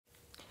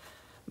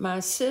My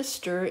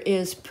sister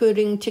is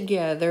putting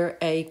together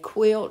a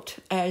quilt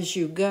as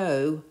you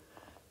go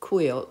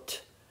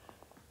quilt.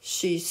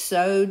 She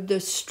sewed the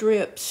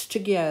strips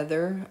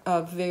together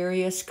of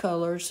various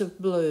colors of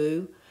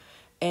blue,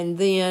 and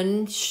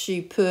then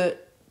she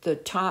put the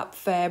top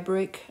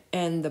fabric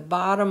and the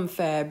bottom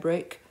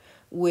fabric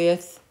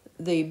with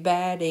the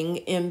batting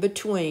in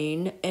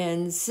between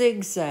and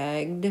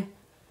zigzagged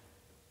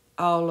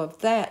all of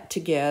that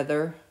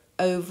together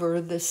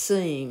over the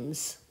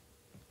seams.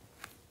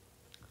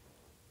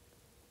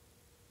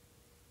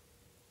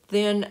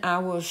 Then I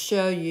will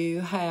show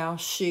you how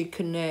she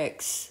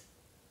connects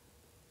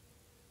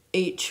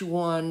each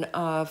one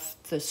of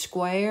the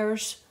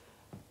squares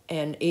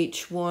and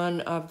each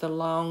one of the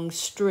long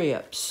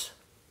strips.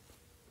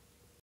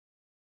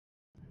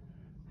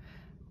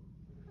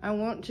 I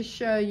want to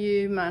show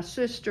you my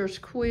sister's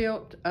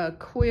quilt, a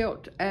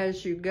quilt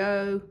as you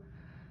go.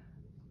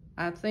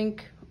 I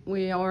think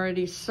we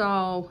already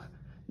saw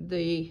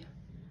the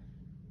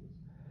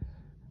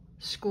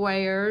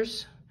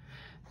squares,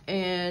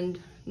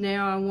 and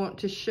now I want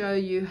to show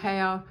you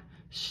how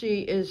she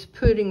is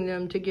putting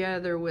them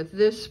together with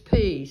this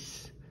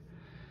piece.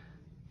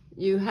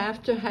 You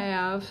have to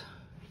have,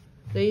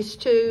 these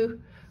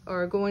two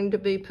are going to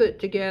be put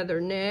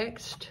together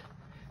next,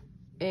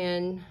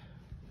 and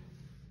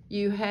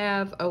you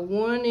have a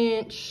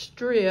 1-inch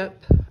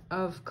strip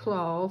of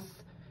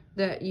cloth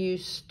that you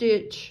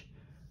stitch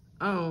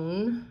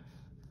on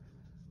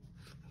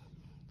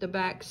the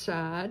back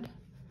side,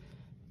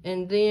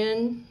 and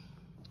then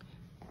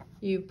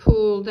you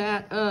pull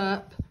that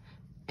up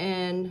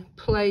and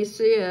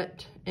place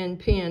it and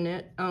pin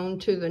it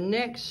onto the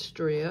next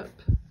strip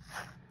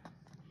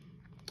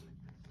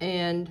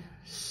and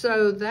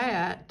sew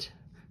that,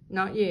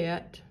 not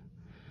yet.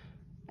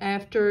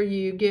 After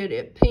you get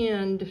it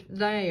pinned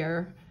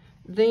there,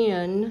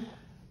 then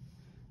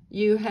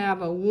you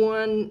have a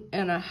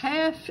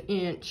 1.5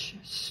 inch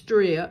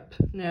strip.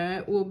 Now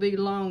it will be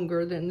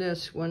longer than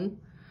this one.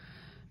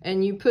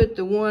 And you put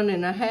the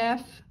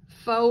 1.5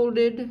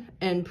 folded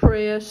and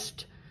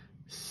pressed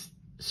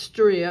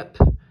strip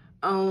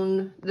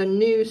on the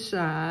new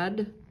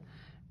side,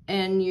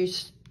 and you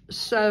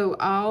sew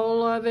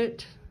all of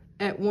it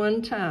at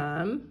one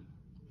time,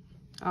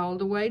 all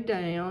the way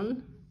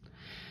down.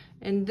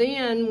 And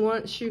then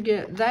once you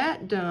get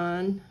that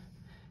done,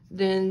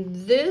 then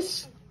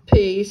this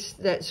piece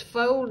that's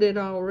folded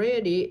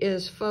already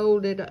is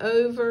folded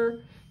over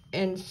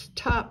and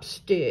top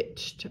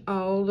stitched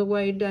all the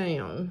way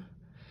down.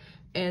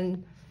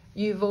 And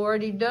you've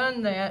already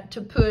done that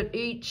to put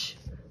each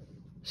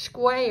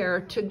square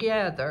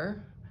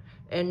together,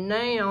 and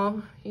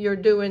now you're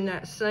doing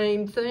that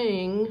same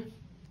thing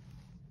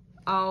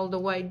all the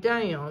way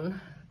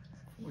down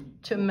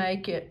to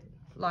make it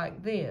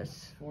like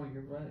this for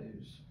your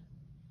rows,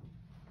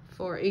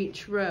 for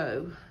each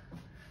row.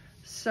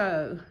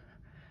 So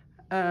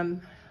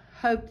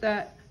hope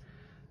that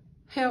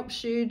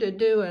helps you to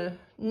do a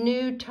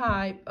new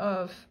type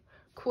of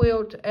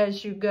quilt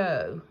as you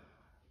go.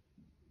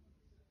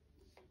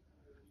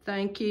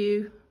 Thank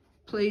you.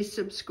 Please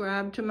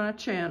subscribe to my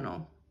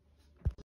channel.